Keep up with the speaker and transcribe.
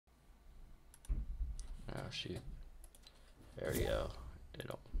shoot. There we go. You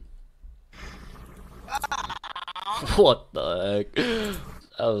know. What the heck?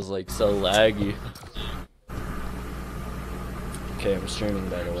 That was like so laggy. Okay, I'm streaming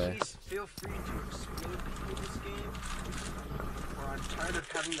by the way. Please feel free to explain through this game, or I'm tired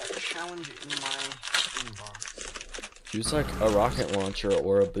of having that challenge in my inbox. Use like a rocket launcher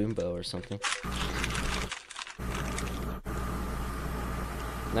or a boom bow or something.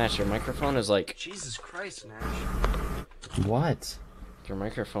 Nash, your microphone is like... Jesus Christ, Nash. What? Your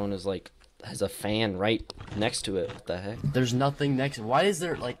microphone is like... has a fan right next to it. What the heck? There's nothing next. Why is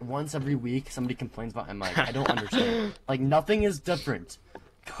there like once every week somebody complains about my mic? I don't understand. Like nothing is different.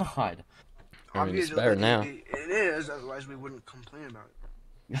 God. I mean, it's better now. It is, otherwise we wouldn't complain about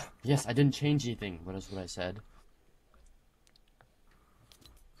it. Yes, I didn't change anything. What is what I said?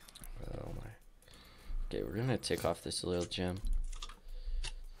 Oh my. Okay, we're gonna take off this little gem.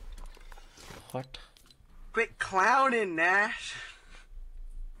 What? Quit clowning, Nash.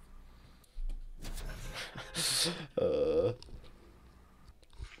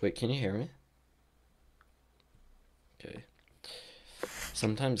 Wait, can you hear me? Okay.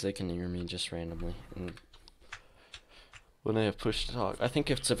 Sometimes they can hear me just randomly, and when I have push to talk, I think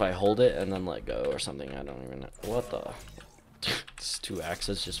it's if I hold it and then let go or something. I don't even know. What the? It's two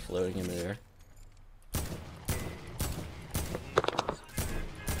axes just floating in the air.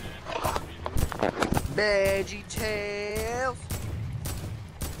 Veggie Tales.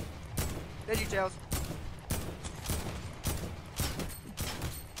 Veggie Tales.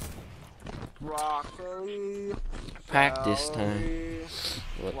 Broccoli. Practice time.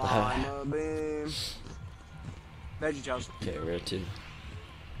 What the heck? Lima bean. Veggie Tales. Okay, where to?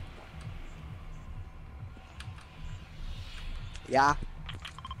 Yeah.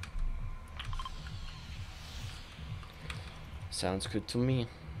 Sounds good to me.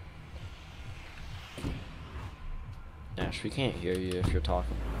 Ash, we can't hear you if you're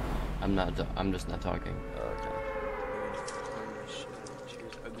talking. I'm not. I'm just not talking. Okay.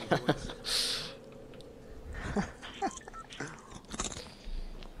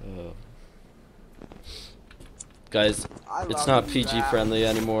 Guys, it's not PG friendly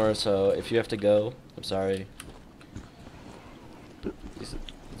anymore, so if you have to go, I'm sorry.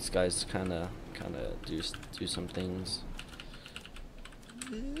 These guys kind of do some things.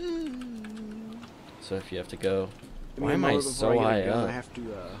 So if you have to go, why am I so high up?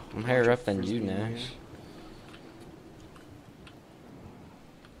 I'm higher up than you, Nash.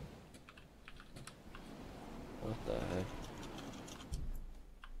 What the heck?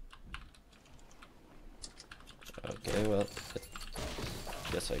 Okay, well,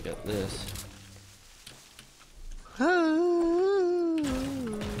 guess I got this.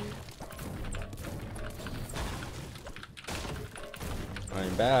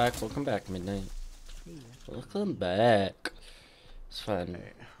 I'm back. Welcome back, Midnight. Welcome back. It's fine.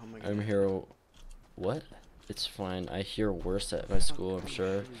 I'm here. What? It's fine. I hear worse at my school, I'm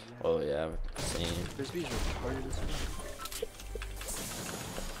sure. Oh, yeah. Same. Frisbee's retarded as fuck.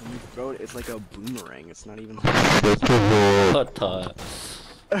 When you throw it, it's like a boomerang. It's not even. What the?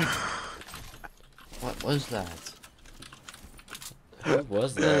 What was that? Who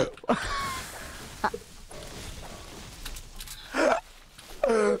was that? What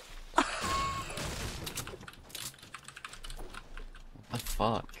the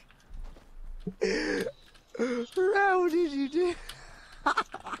fuck? How did you do?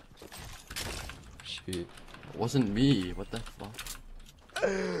 Shoot. It wasn't me. What the fuck?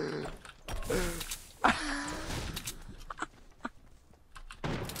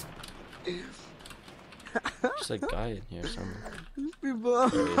 There's a guy in here somewhere. People.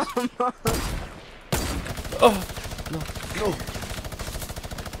 Oh! No. No!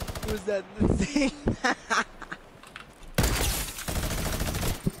 Was that the thing?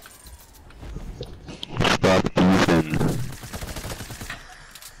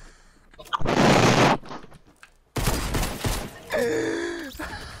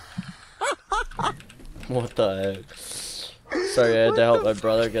 What the heck? Sorry, I had to help my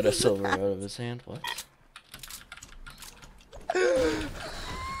brother get a silver out of his hand. What?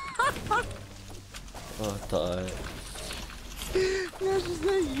 What the heck? That's just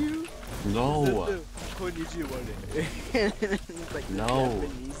not you. No. It's like No.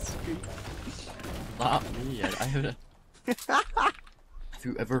 Japanese street. Not me. I haven't. Have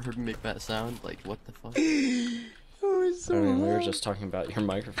you ever heard me make that sound? Like, what the fuck? Oh, it's so I mean, we were hard. just talking about your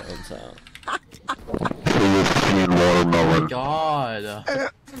microphone sound. Oh my god.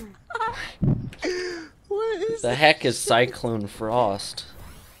 What is The heck is Cyclone Frost?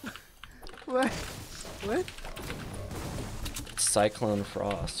 What? What? It's Cyclone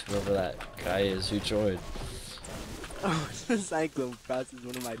Frost, whoever that guy is who joined. Oh, Cyclone Frost is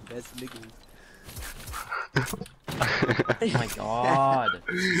one of my best niggas. Oh my god.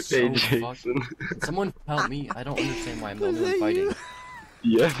 Hey, So fuck- Jason. Someone help me. I don't understand why I'm the only one that fighting.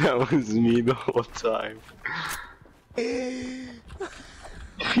 Yeah, that was me the whole time. you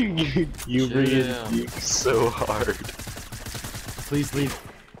bring his Yeah. dick so hard. Please leave.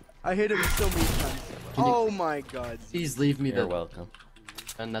 I hit him so many times. Can you- Oh my god. Please leave me You're the. welcome.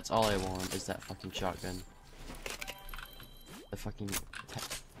 And that's all I want is that fucking shotgun. The fucking.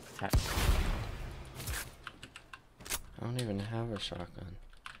 I don't even have a shotgun.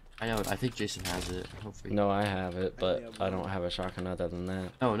 I know. I think Jason has it. Hopefully. No, I have it, but I don't have a shotgun other than that.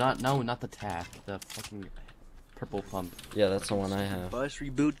 No, not the tack. The fucking purple pump. Yeah, that's the one I have. Bus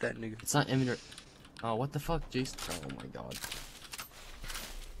reboot that nigga. It's not inventory. Oh, what the fuck, Jason? Oh my god.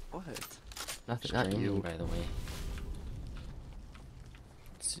 What? Nothing. Not Screaming, you. by the way.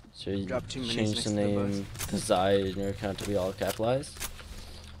 So you Drop 2 minis change next the to the name to Zai in your account to be all capitalized.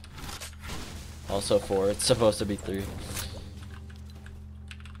 Also 4, it's supposed to be 3.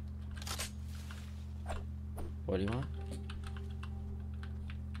 What do you want?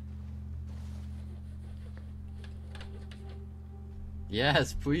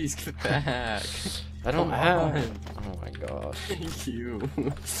 Yes, please get back. I don't Come have. on. Oh my gosh. Thank you.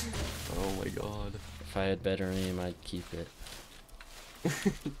 Oh my god. If I had better aim, I'd keep it.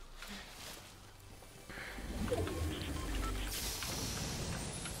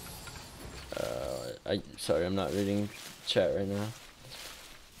 Sorry, I'm not reading chat right now.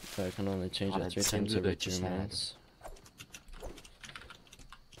 I can only change God, it 3 that times seems every like 2 just had- minutes.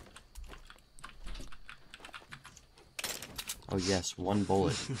 Oh yes, one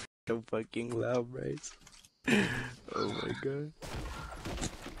bullet. So fucking loud, Bryce. Oh my god.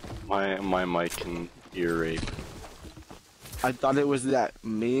 My mic can ear rape. I thought it was that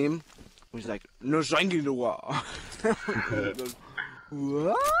meme. It was like, no shrinking the wall.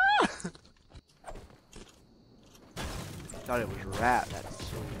 What? I thought it was rap. That's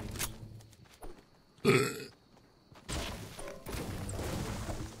so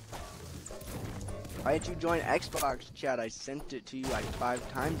Why didn't you join Xbox chat? I sent it to you like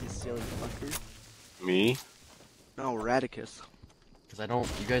 5 times, you silly fucker. Me? No, Radicus. Because I don't.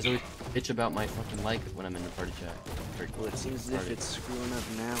 You guys always bitch about my fucking like when I'm in the party chat. Or Well, it seems as if party. it's screwing up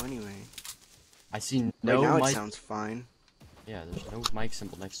now anyway. I see Right no now it mic. sounds fine. Yeah, there's no mic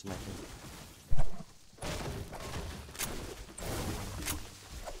symbol next to my thing.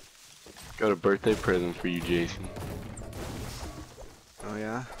 Got a birthday present for you, Jason. Oh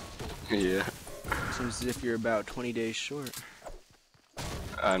yeah? Yeah, Seems as if you're about 20 days short.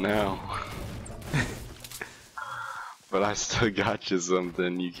 I know. But I still got you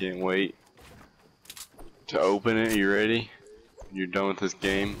something. You can't wait to open it. You ready? You're done with this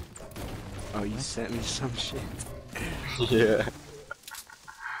game? Oh, you sent me some shit. Yeah.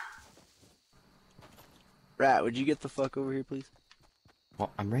 Rat, would you get the fuck over here, please? Well,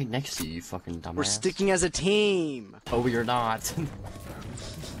 I'm right next to you, you fucking dumbass. We're sticking as a team! Oh, you're not.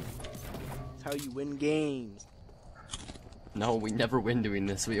 That's how you win games. No, we never win doing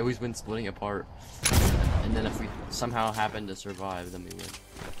this. We always win splitting apart. And then if we somehow happen to survive, then we win.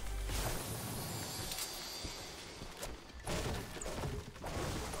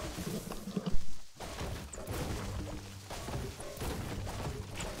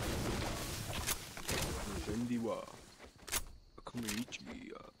 Come reach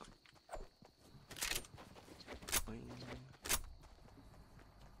me.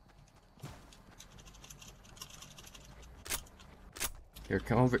 Here,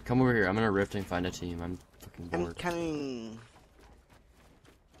 come over here. I'm gonna rift and find a team. I'm fucking I'm bored. coming.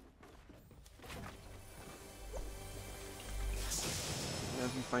 Now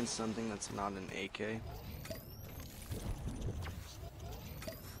if you find something that's not an AK.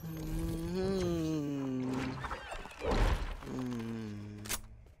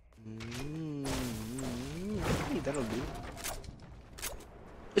 Hey, that'll do.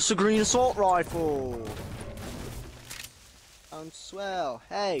 It's a green assault rifle. I'm swell.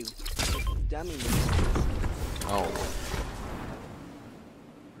 Hey, dummy. Oh.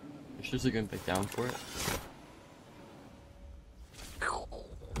 You're seriously gonna pick down for it?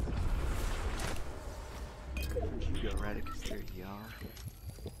 You go Radicus there, y'all.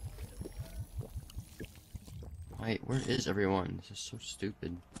 Wait, where is everyone? This is so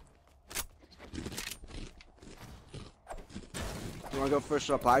stupid. You wanna go for a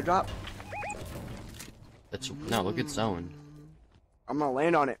supply drop? That's no, look at zone. I'm gonna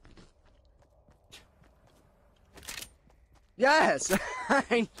land on it. Yes!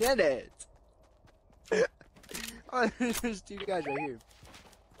 I did it! Oh, there's two guys right here.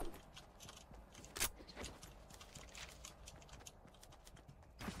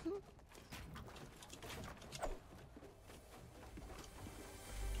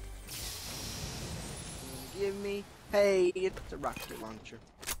 Give me. Hey, it's a rocket launcher.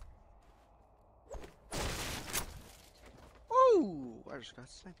 Ooh, I just got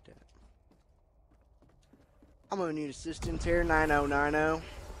sniped at. I'm gonna need assistance here, 9090.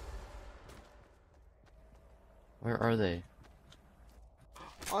 Where are they?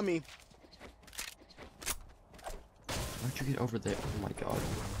 On me. How'd you get over there? Oh my god.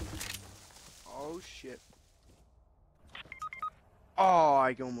 Oh shit. Oh,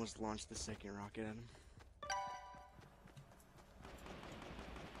 I almost launched the second rocket at him.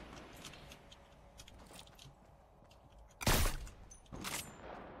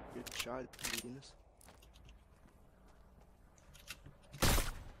 Good shot, Venus.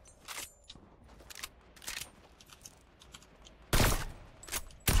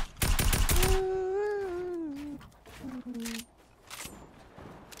 Oh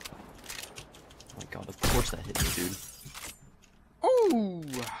my god, of course that hit me, dude. Oh,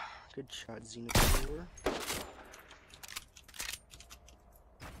 good shot, Xenosaur.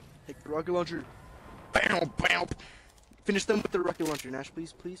 Take the rocket launcher. Bam, bam. Finish them with the rocket launcher, Nash,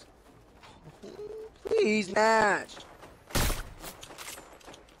 please, please. Please, Nash.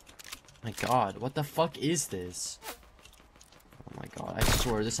 My god, what the fuck is this? Oh my god, I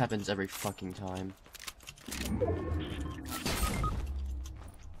swear this happens every fucking time.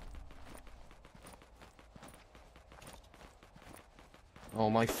 Oh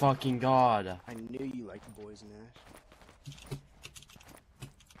my fucking god. I knew you liked boys, Nash.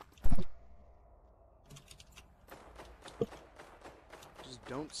 Just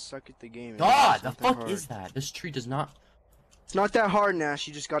don't suck at the game. God, It's the not that fuck hard. is that? This tree does not. It's not that hard, Nash.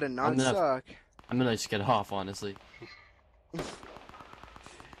 You just gotta not I'm gonna- suck. I'm gonna just get off, honestly.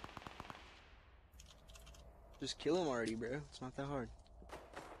 Just kill him already, bro. It's not that hard.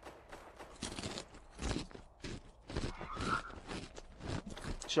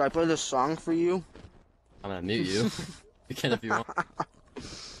 Should I play this song for you? I'm gonna mute you. You can if you want.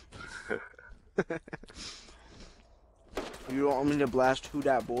 You want me to blast Who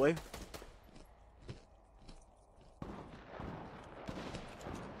Dat Boy?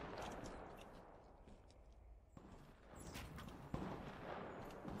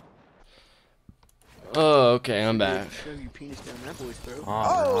 Oh, okay, I'm back. Shove your penis down that boy's throat.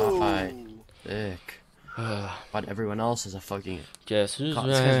 Alright. Sick. But everyone else is a fucking. Guess who's God,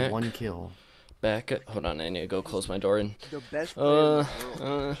 this guy's back? one kill. Back at, hold on, I need to go close my door and The best player in the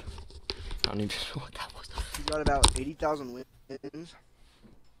world. I don't even know what that was. He's got about 80,000 wins.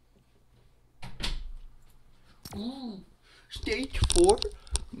 Stage 4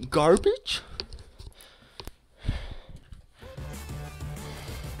 garbage.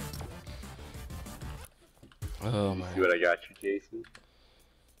 Oh my! See what I got you, Jason?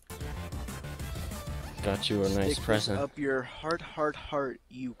 Got you a nice Stick this present. up your heart,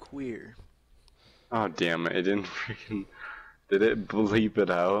 you queer. Oh damn it! It didn't freaking. Did it bleep it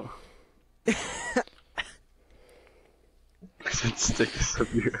out? I said stick this up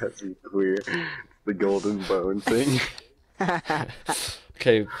your ass, you queer. It's the golden bone thing.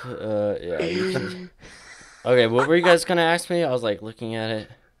 Okay, yeah. You can... Okay, what were you guys gonna ask me? I was like looking at it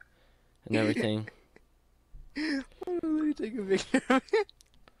and everything. Let me take a picture of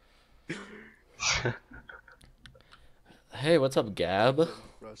it. Hey, what's up, Gab?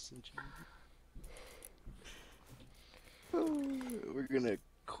 We're gonna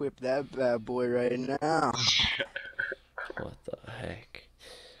quip that bad boy right now. What the heck?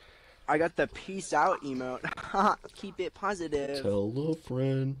 I got the peace out emote. Keep it positive. Tell a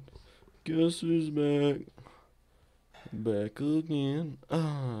friend. Guess who's back? Back again.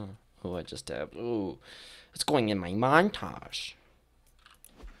 Oh, I just tabbed. Oh, it's going in my montage.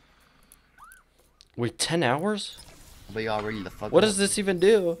 Wait, 10 hours? But y'all ready the fuck What up? does this even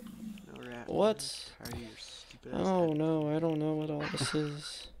do? No rat. What? Tired of your stupid ass Oh no, I don't know what all this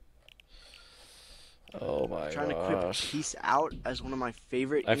is. Oh my trying to quip gosh. peace out as one of my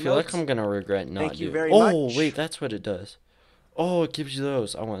favorite I feel like emotes. I'm gonna regret not Thank you doing. very Oh much. wait, that's what it does. Oh, it gives you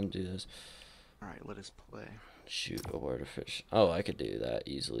those. I want to do this. Alright, let us play. Shoot a word of fish. Oh, I could do that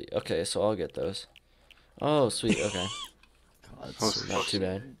easily. Okay, so I'll get those. Oh, sweet. Okay, God, Oh, so not too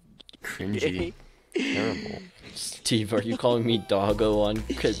bad. cringy. Terrible. Steve, are you calling me doggo on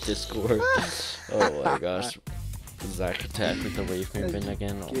Discord? Oh my gosh. Zach attacked with the wave movement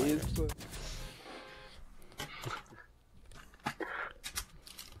again. Oh my gosh.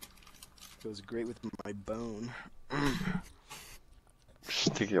 Goes great with my bone.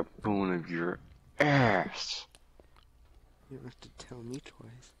 Stick a bone of your ass. You don't have to tell me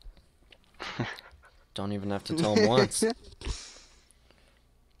twice. Don't even have to tell him once.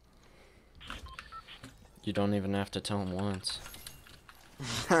 You don't even have to tell him once.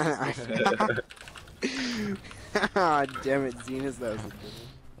 Ah, damn it, Zenus, that was a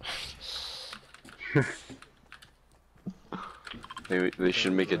good one. They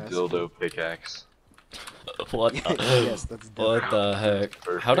should make a dildo pickaxe. What the? Yes, that's What the heck?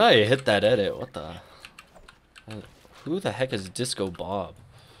 Perfect. How did I hit that edit? What the? Who the heck is Disco Bob?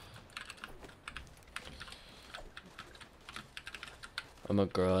 I'm a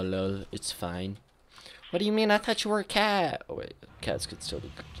girl, lol. It's fine. What do you mean? I thought you were a cat. Oh wait, cats could still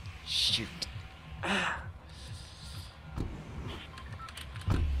be. Shoot.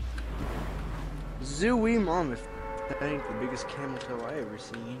 Zooey Mammoth. That ain't the biggest camel toe I ever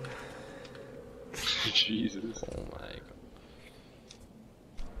seen. Jesus. Oh my god.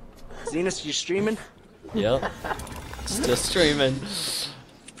 Zenus, you streaming? Yep. Still streaming.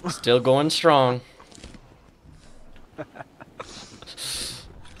 Still going strong.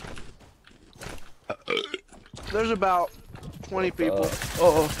 There's about 20 people.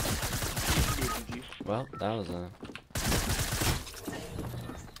 Oh. Well, that was a.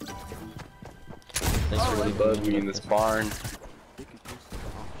 Thanks for leaving Love me me in this barn.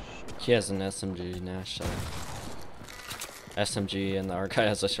 He has an SMG, Nash. SMG, and the R guy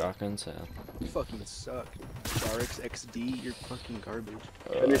has a shotgun, so. You fucking suck. Darix XD, you're fucking garbage.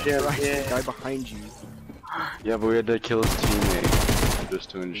 Finish him, Christ, yeah. the guy behind you. Yeah, but we had to kill his teammate just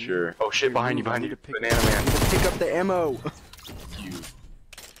to ensure. Oh shit! Behind you, behind you, banana man. Pick up the ammo. You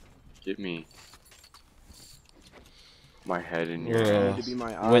get me. My head in your Yeah. Need to be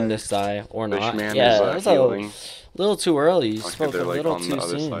my Win eyes. this die or not. Fishman Yeah, is that was healing. a little too early. You Okay, spoke they're a like little on too the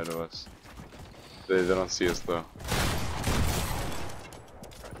other soon. side of us. They don't see us though.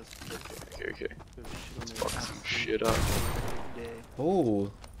 Okay. Let's fuck some shit up.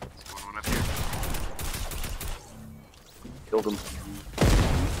 Oh, One up here. Killed him.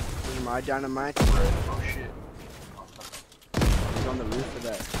 This is my dynamite. Oh shit. He's on the roof of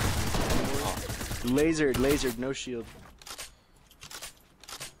that. Lasered, no shield.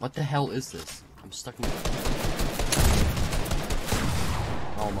 What the hell is this? I'm stuck in.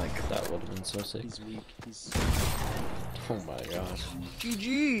 Oh my god. that would have been so sick. He's weak. He's Oh my gosh.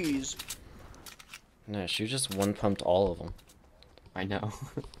 GG's. Nash, you just one pumped all of them. I know.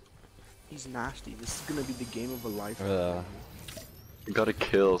 He's nasty. This is gonna be the game of a life. I got a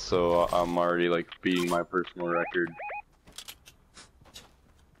kill, so I'm already like beating my personal record.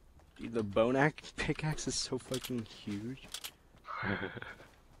 Dude, the bone pickaxe is so fucking huge.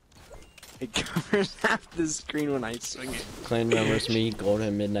 It covers half the screen when I swing it. Clan members, me,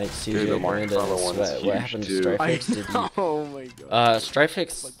 Golden Midnight, Dude, the CJ, Mark Brandon, Fellow and one Sweat. is What huge, happened to too. Strifex? Did he? Oh my god.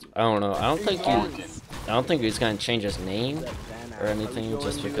 Strifex, I don't know. I don't think he's gonna change his name or anything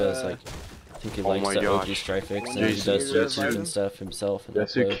just because like I think he Oh likes my the OG gosh. Strifex and he Jason, does yes, YouTube and stuff himself and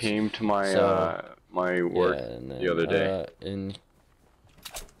Guess who uploads. came to my So, my work Yeah, and then, the other day? and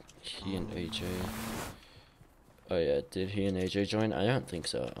he and AJ. Oh yeah, did he and AJ join? I don't think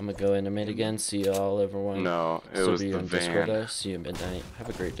so. I'm gonna go animate again. See y'all, everyone. No, it Still was be the on Discord. van. See you at midnight. Have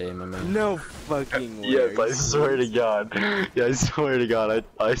a great day, my man. No fucking way. Yes, I swear to God. Yeah, I swear to God.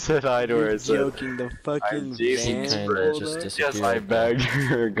 I said hi to her. You're I said, joking. The fucking Jason van kinda pulled just up? disappeared. yes, I bagged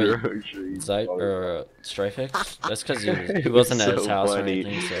her groceries. Zy or Strifex? That's because he wasn't at his So house funny. or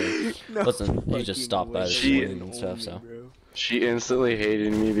anything, so No wasn't. He just fucking stopped by way. this She- morning and stuff. So She instantly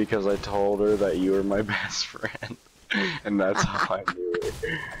hated me because I told her that you were my best friend. And that's how I knew it.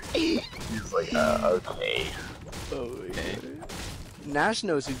 He's like, okay. Oh, yeah. Nash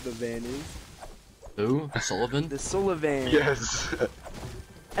knows who the van is. Who? Sullivan? The Sullivan. Yes.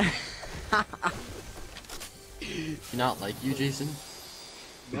 She not like you, Jason?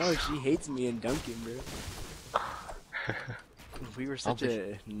 No, she hates me and Duncan, bro. We were such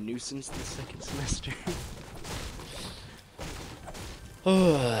a nuisance the second semester.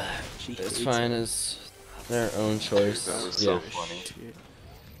 She it's hates fine. me. It's their own choice. That was Yeah, so funny.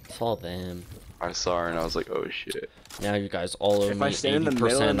 it's all them. I saw her and I was like, oh shit. Now you guys all owe If me I stand in the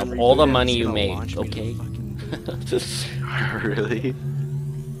middle 80% and of then all the reboot it, money it's you gonna made. launch me to Okay. fucking Really?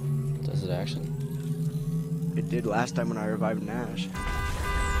 Does it actually? It did last time when I revived Nash.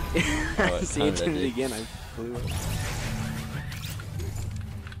 it See, it kinda did it did. again. I flew up.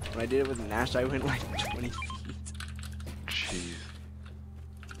 When I did it with Nash, I went like 20 feet. Jeez.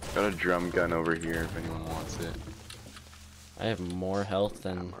 Got a drum gun over here if anyone wants it. I have more health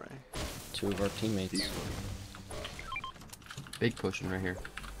than I'm alright. 2 of our teammates. Big potion right here.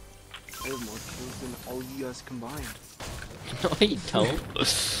 I have more kills than all you guys combined. No, you don't.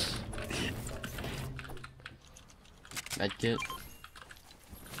 Medkit.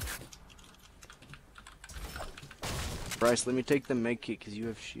 Bryce, let me take the med kit because you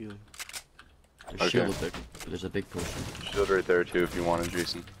have shield. There's Okay. shield up there. There's a big potion. Shield right there too if you want it,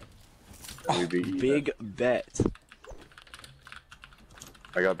 Jason. Oh, Maybe big bet.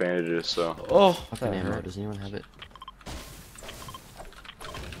 I got bandages, so. Oh, Shotgun that ammo. hurt. Does anyone have it?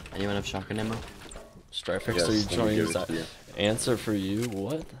 Anyone have shotgun ammo? Strifexer, Yes, you let me trying to give use it that to you. answer for you?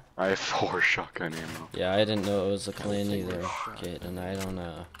 What? I have 4 shotgun ammo. Yeah, I didn't know it was a clan take either, one shot. kid, and I don't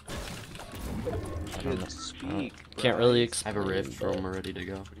know. I don't know. Good speak. Can't really I explain. have a rift but- room ready to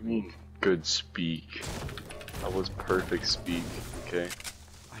go. What do you mean? Good speak. That was perfect speak, okay?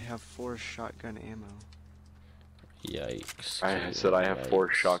 I have 4 shotgun ammo. Yikes. I dude, said I have 4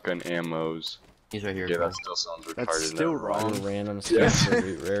 yikes. shotgun ammos. He's right here. Okay, Cole. that still sounds retarded. That's still never wrong. mind. A random Yes. scatter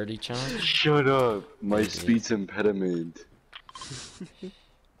root rarity challenge. Shut up! My Maybe. speed's impediment.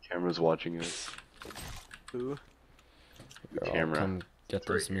 Camera's watching us. Who? The Girl, camera. come get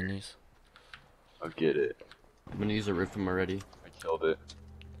those right here. minis. I'll get it. I'm gonna use a rift room already. I killed it.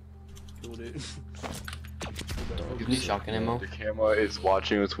 Killed it. You need shotgun ammo? The camera is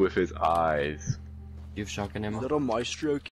watching us with its eyes. You have shotgun ammo? Little maestro